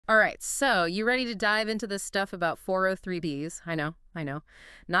All right, so you ready to dive into this stuff about 403Bs? I know, I know.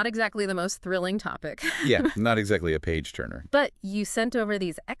 Not exactly the most thrilling topic. Yeah, not exactly a page turner. But you sent over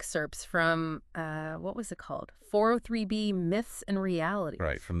these excerpts from, what was it called? 403B Myths and Reality.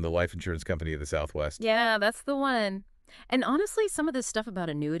 Right, from the life insurance company of the Southwest. Yeah, that's the one. And honestly, some of this stuff about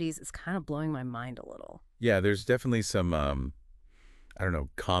annuities is kind of blowing my mind a little. Yeah, there's definitely some, I don't know,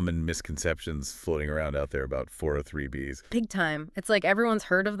 common misconceptions floating around out there about 403Bs. Big time. It's like everyone's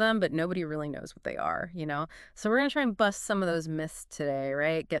heard of them, but nobody really knows what they are, you know? So we're going to try and bust some of those myths today,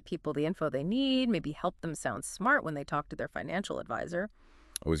 right? Get people the info they need, maybe help them sound smart when they talk to their financial advisor.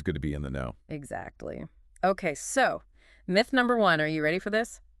 Always good to be in the know. Exactly. Okay, so myth number one, are you ready for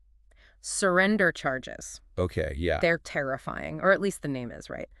this? Surrender charges. Okay, yeah. They're terrifying, or at least the name is,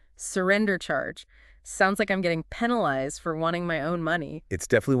 right? Surrender charge. Sounds like I'm getting penalized for wanting my own money. It's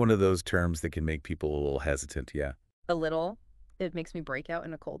definitely one of those terms that can make people a little hesitant, yeah. A little. It makes me break out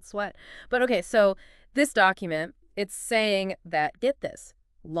in a cold sweat. But okay, so this document, it's saying that, get this,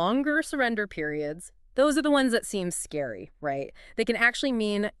 longer surrender periods, those are the ones that seem scary, right? They can actually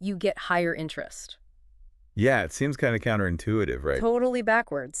mean you get higher interest. Yeah, it seems kind of counterintuitive, right? Totally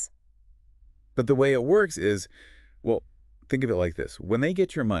backwards. But the way it works is, well, think of it like this. When they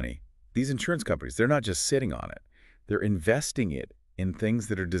get your money, these insurance companies, they're not just sitting on it. They're investing it in things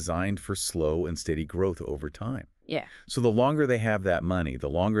that are designed for slow and steady growth over time. Yeah. So the longer they have that money, the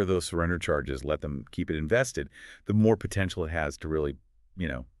longer those surrender charges let them keep it invested, the more potential it has to really,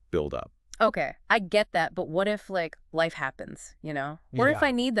 build up. Okay, I get that, but what if, like, life happens, you know? Or if Yeah.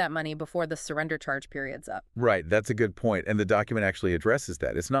 I need that money before the surrender charge period's up? Right, that's a good point. And the document actually addresses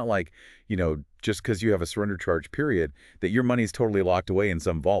that. It's not like, just because you have a surrender charge period, that your money's totally locked away in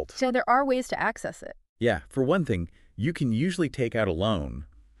some vault. So there are ways to access it. Yeah, for one thing, you can usually take out a loan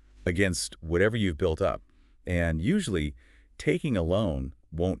against whatever you've built up. And usually, taking a loan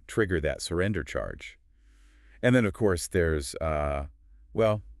won't trigger that surrender charge. And then, of course, there's,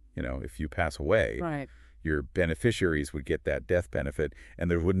 if you pass away, Right. your beneficiaries would get that death benefit,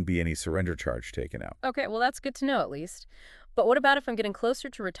 and there wouldn't be any surrender charge taken out. Okay, well, that's good to know at least. But what about if I'm getting closer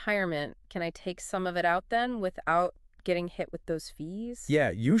to retirement? Can I take some of it out then without getting hit with those fees?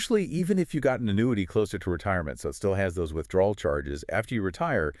 Yeah, usually even if you got an annuity closer to retirement, so it still has those withdrawal charges, after you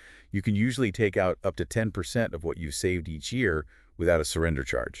retire, you can usually take out up to 10% of what you saved each year without a surrender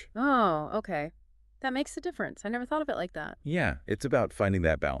charge. Oh, okay. That makes a difference. I never thought of it like that. Yeah, it's about finding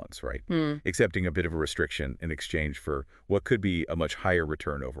that balance, right? Accepting a bit of a restriction in exchange for what could be a much higher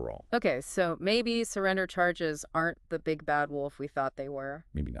return overall. Okay, so maybe surrender charges aren't the big bad wolf we thought they were.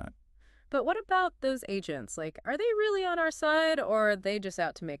 Maybe not. But what about those agents? Like, are they really on our side, or are they just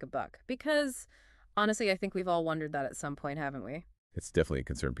out to make a buck? Because, honestly, I think we've all wondered that at some point, haven't we? It's definitely a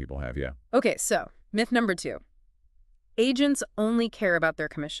concern people have, yeah. Okay, so myth number two. Agents only care about their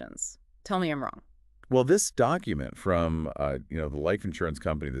commissions. Tell me I'm wrong. Well, this document from, the life insurance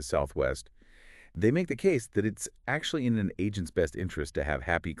company, the Southwest, they make the case that it's actually in an agent's best interest to have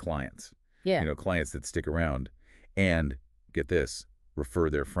happy clients. Yeah. Clients that stick around and, get this, refer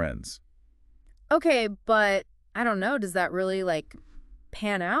their friends. Okay, but I don't know. Does that really,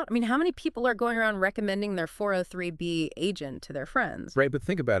 pan out? I mean, how many people are going around recommending their 403B agent to their friends? Right, but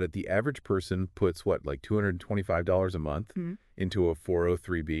think about it. The average person puts, like $225 a month into a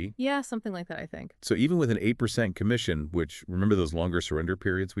 403B. Yeah, something like that, I think. So even with an 8% commission, which, remember those longer surrender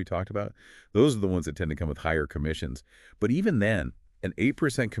periods we talked about? Those are the ones that tend to come with higher commissions. But even then, an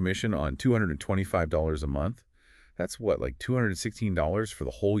 8% commission on $225 a month, that's like $216 for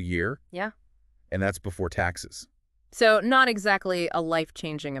the whole year? Yeah. And that's before taxes. So not exactly a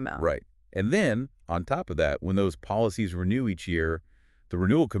life-changing amount. Right. And then, on top of that, when those policies renew each year, the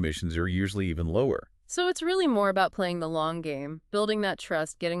renewal commissions are usually even lower. So it's really more about playing the long game, building that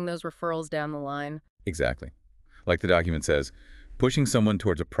trust, getting those referrals down the line. Exactly. Like the document says, pushing someone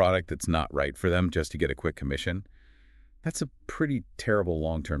towards a product that's not right for them just to get a quick commission, that's a pretty terrible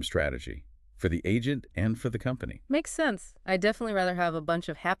long-term strategy for the agent and for the company. Makes sense. I'd definitely rather have a bunch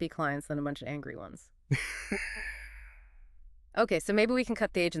of happy clients than a bunch of angry ones. Okay, so maybe we can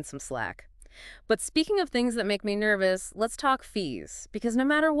cut the agent some slack. But speaking of things that make me nervous, let's talk fees. Because no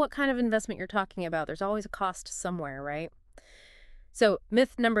matter what kind of investment you're talking about, there's always a cost somewhere, right? So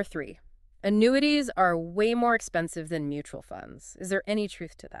myth number three. Annuities are way more expensive than mutual funds. Is there any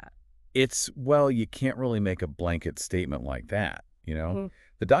truth to that? You can't really make a blanket statement like that,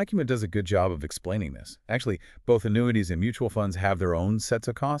 The document does a good job of explaining this. Actually, both annuities and mutual funds have their own sets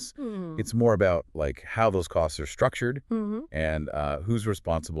of costs. It's more about how those costs are structured and who's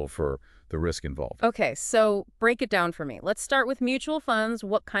responsible for the risk involved. Okay, so break it down for me. Let's start with mutual funds.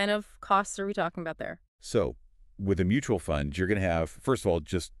 What kind of costs are we talking about there? So with a mutual fund, you're going to have, first of all,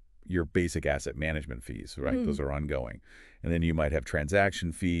 just your basic asset management fees, right? Hmm. Those are ongoing. And then you might have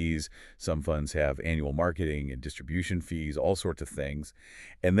transaction fees. Some funds have annual marketing and distribution fees, all sorts of things.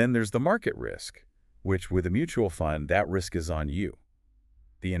 And then there's the market risk, which with a mutual fund, that risk is on you,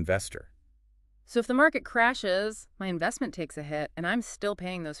 the investor. So if the market crashes, my investment takes a hit, and I'm still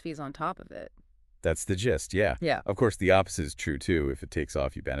paying those fees on top of it. That's the gist, yeah. Yeah. Of course, the opposite is true, too. If it takes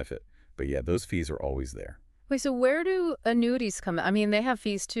off, you benefit. But yeah, those fees are always there. Wait, so where do annuities come in? I mean, they have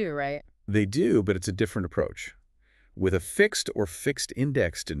fees too, right? They do, but it's a different approach. With a fixed or fixed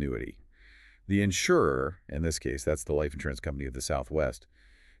indexed annuity, the insurer, in this case, that's the life insurance company of the Southwest,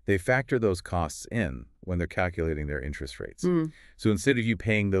 they factor those costs in when they're calculating their interest rates. Mm. So instead of you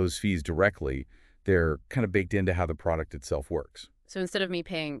paying those fees directly, they're kind of baked into how the product itself works. So instead of me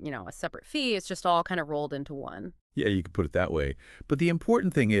paying, a separate fee, it's just all kind of rolled into one. Yeah, you could put it that way. But the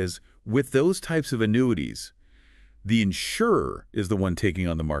important thing is, with those types of annuities, the insurer is the one taking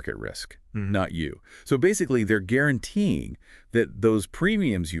on the market risk, not you. So basically, they're guaranteeing that those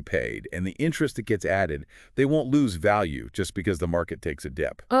premiums you paid and the interest that gets added, they won't lose value just because the market takes a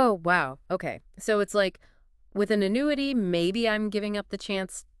dip. Oh, wow. Okay. So it's like with an annuity, maybe I'm giving up the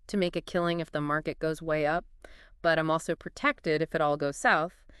chance to make a killing if the market goes way up, but I'm also protected if it all goes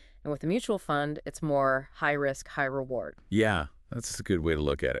south. And with a mutual fund, it's more high risk, high reward. Yeah, that's a good way to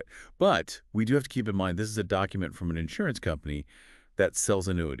look at it. But we do have to keep in mind this is a document from an insurance company that sells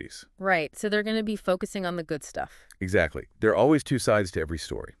annuities. Right. So they're going to be focusing on the good stuff. Exactly. There are always two sides to every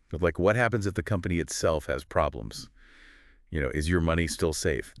story. But like, what happens if the company itself has problems? Is your money still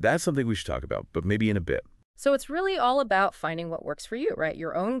safe? That's something we should talk about, but maybe in a bit. So it's really all about finding what works for you, right?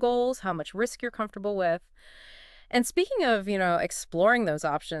 Your own goals, how much risk you're comfortable with. And speaking of, exploring those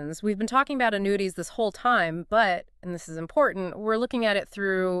options, we've been talking about annuities this whole time, but, and this is important, we're looking at it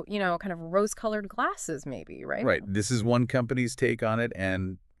through, kind of rose-colored glasses maybe, right? Right. This is one company's take on it,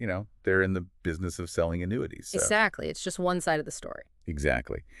 and, they're in the business of selling annuities. So. Exactly. It's just one side of the story.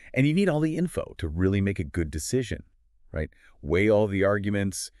 Exactly. And you need all the info to really make a good decision, right? Weigh all the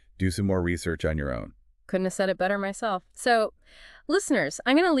arguments, do some more research on your own. Couldn't have said it better myself. So, listeners,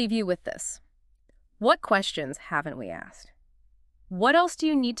 I'm going to leave you with this. What questions haven't we asked? What else do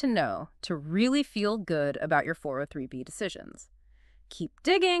you need to know to really feel good about your 403(b) decisions? Keep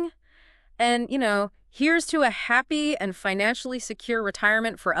digging. And, here's to a happy and financially secure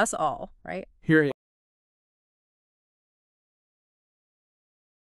retirement for us all, right? Here